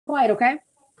Quiet, okay?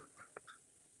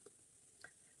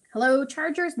 Hello,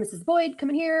 Chargers. Mrs. Boyd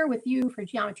coming here with you for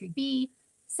Geometry B,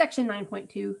 Section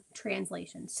 9.2,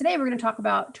 Translations. Today we're going to talk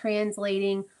about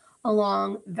translating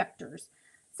along vectors.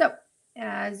 So,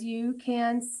 as you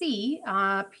can see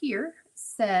up here, it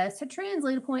says to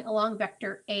translate a point along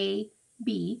vector A,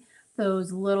 B,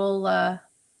 those little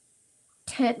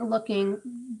tent-looking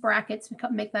brackets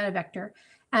make that a vector.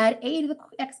 Add A to the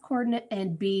x-coordinate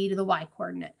and B to the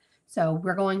y-coordinate. So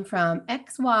we're going from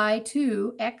xy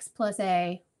to x plus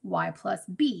a, y plus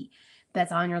b.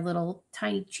 That's on your little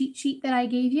tiny cheat sheet that I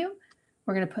gave you.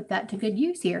 We're going to put that to good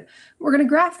use here. We're going to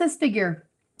graph this figure,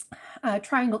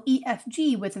 triangle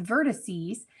EFG with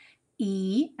vertices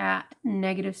E at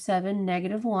 -7,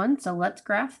 -1. So let's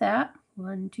graph that.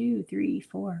 1, 2, 3,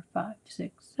 4, 5,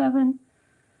 6, 7,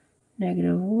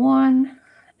 -1.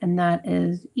 And that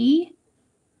is E.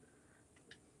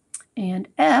 And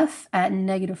F at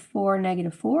 -4,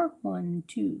 -4. 1,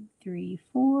 2, 3,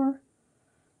 4.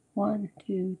 1,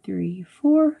 2, 3,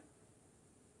 4.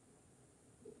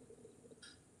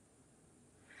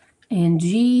 And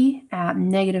G at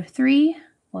 -3.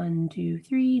 1, 2,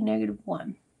 3,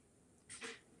 -1.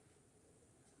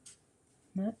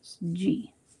 That's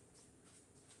G.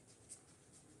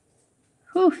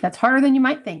 Whew, that's harder than you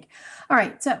might think. All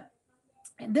right, so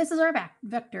this is our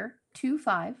vector 2,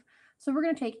 5. So we're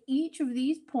going to take each of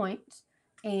these points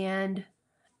and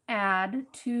add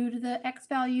 2 to the x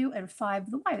value and 5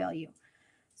 to the y value.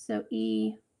 So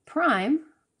E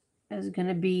prime is going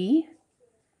to be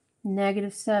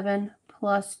 -7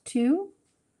 plus 2,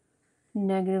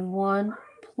 -1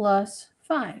 plus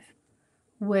 5,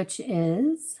 which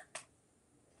is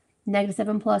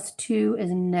 -7 plus 2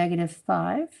 is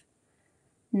 -5.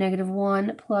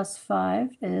 -1 plus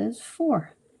 5 is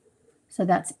 4. So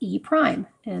that's E prime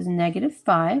is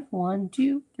 -5. 1,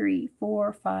 2, 3,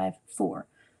 4, 5, 4.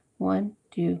 1,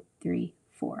 2, 3,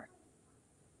 4.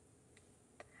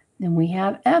 Then we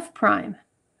have F prime.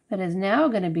 That is now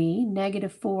going to be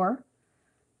 -4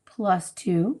 plus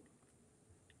 2,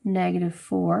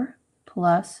 -4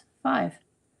 plus 5,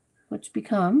 which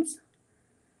becomes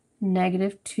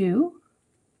 -2,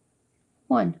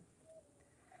 1.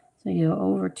 So you go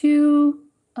over 2,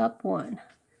 up 1.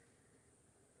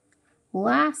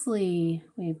 Lastly,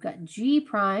 we've got G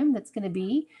prime. That's going to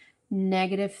be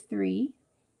 -3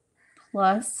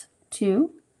 plus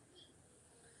 2,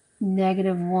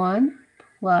 -1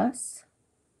 plus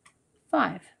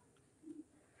 5.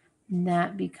 And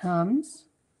that becomes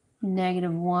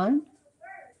 -1,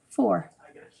 4.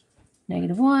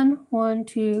 -1, 1,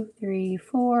 2, 3,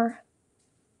 4.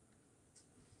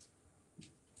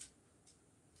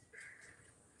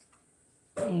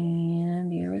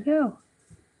 And here we go.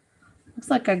 Looks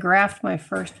like I graphed my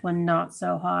first one not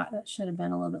so hot. That should have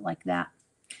been a little bit like that.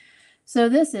 So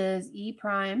this is E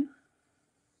prime,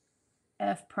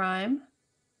 F prime,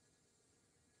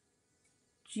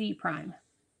 G prime.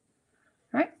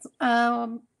 All right,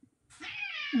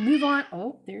 move on.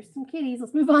 Oh, there's some kitties.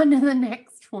 Let's move on to the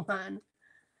next one.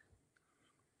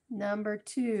 Number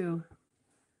 2.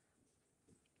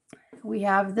 We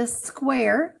have this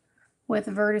square with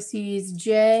vertices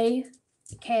J,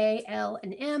 K, L,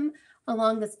 and M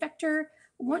along this vector.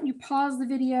 I want you to pause the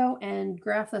video and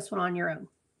graph this one on your own.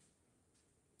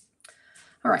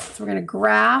 All right, so we're going to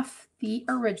graph the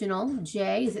original.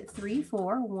 J is at 3,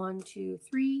 4. 1, 2,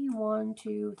 3. 1,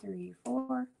 2, 3,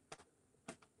 4.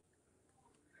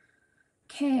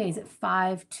 K is at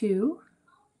 5, 2.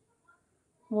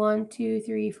 1, 2,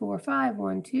 3, 4, 5.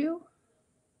 1, 2.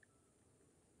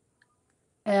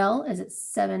 L is at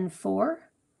 7, 4.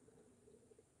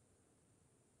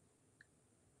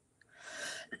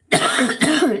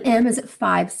 M is at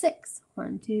 5, 6.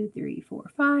 1, 2, 3, 4,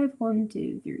 5. 1,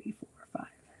 2, 3, 4, 5,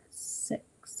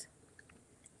 6.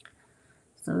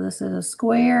 So this is a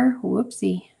square.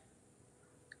 Whoopsie.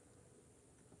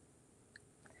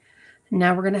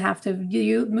 Now we're going to have to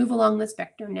move along this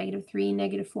vector, -3,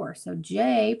 -4. So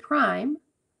J prime,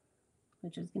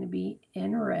 which is going to be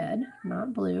in red,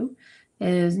 not blue,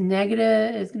 is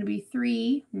going to be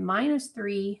 3 minus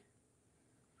 3,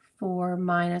 4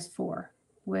 minus 4,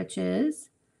 which is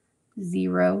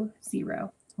 0,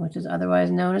 0, which is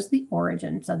otherwise known as the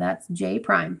origin. So that's J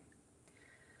prime.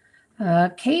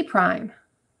 K prime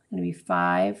is going to be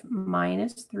 5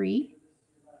 minus 3,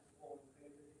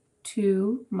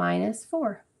 2 minus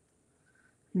 4.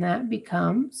 And that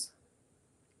becomes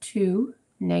 2,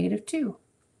 -2.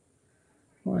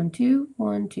 1, 2,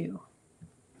 1, 2.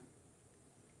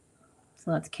 So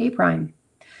that's K prime.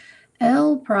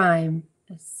 L prime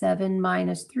is 7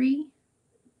 minus 3,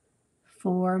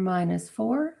 4 minus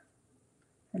 4,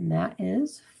 and that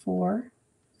is 4,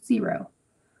 0.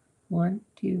 1,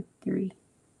 2, 3,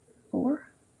 4.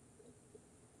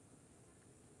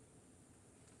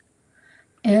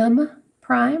 M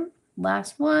prime,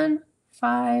 last one,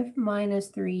 5 minus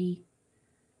 3,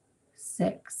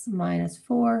 6 minus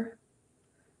 4,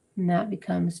 and that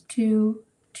becomes 2,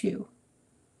 2.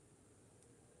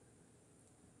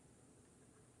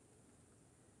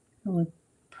 We'll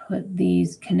put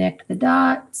these, connect the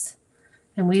dots,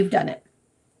 and we've done it.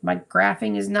 My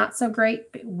graphing is not so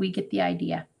great, but we get the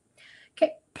idea.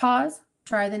 Okay, pause,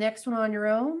 try the next one on your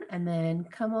own, and then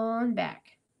come on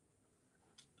back.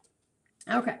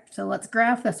 Okay, so let's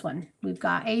graph this one. We've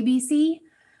got ABC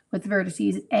with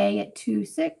vertices A at 2,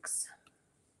 6.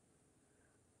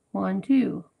 1,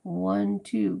 2. 1,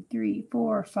 2, 3,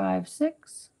 4, 5,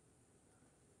 6.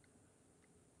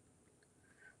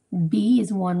 B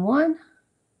is 1, 1.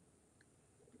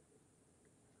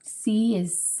 C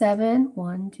is 7.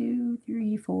 1, 2,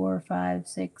 3, 4, 5,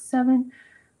 6, 7.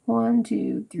 1,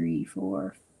 2, 3,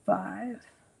 4, 5.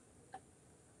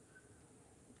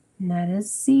 And that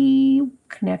is C.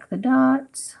 Connect the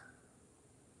dots.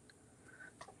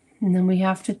 And then we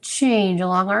have to change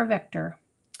along our vector.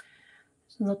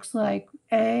 So it looks like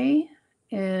A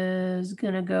is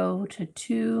going to go to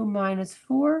 2 minus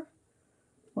 4.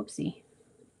 Whoopsie.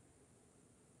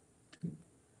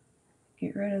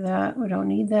 Get rid of that. We don't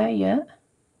need that yet.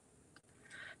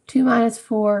 2 minus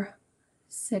 4,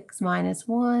 6 minus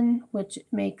 1, which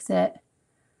makes it,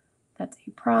 that's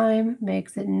A prime,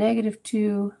 makes it negative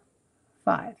 2,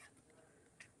 5.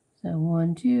 So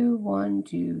 1, 2, 1,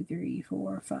 2, 3,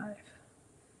 4, 5.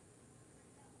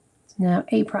 It's now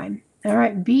A prime. All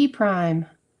right, B prime.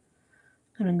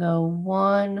 I'm going to go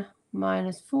 1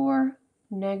 minus 4,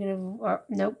 negative, or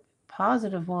nope,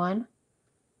 positive 1.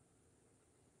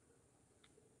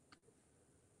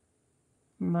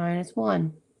 Minus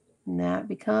 1. And that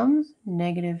becomes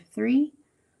negative 3,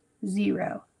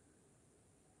 0.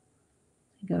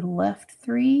 Go to left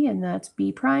 3, and that's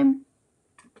B prime.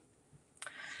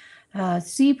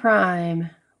 C prime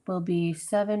will be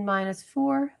 7 minus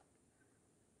 4,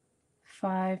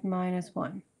 5 minus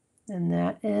 1. And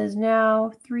that is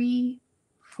now 3,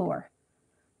 4.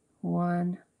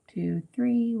 1, 2,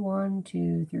 3, 1,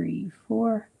 2, 3,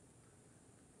 4.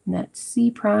 And that's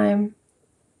C prime.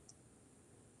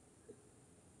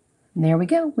 And there we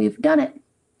go. We've done it.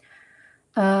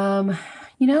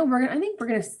 You know, I think we're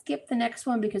gonna skip the next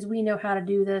one because we know how to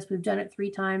do this. We've done it 3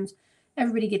 times.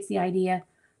 Everybody gets the idea.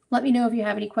 Let me know if you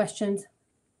have any questions.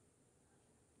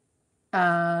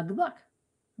 Good luck.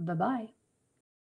 Bye-bye.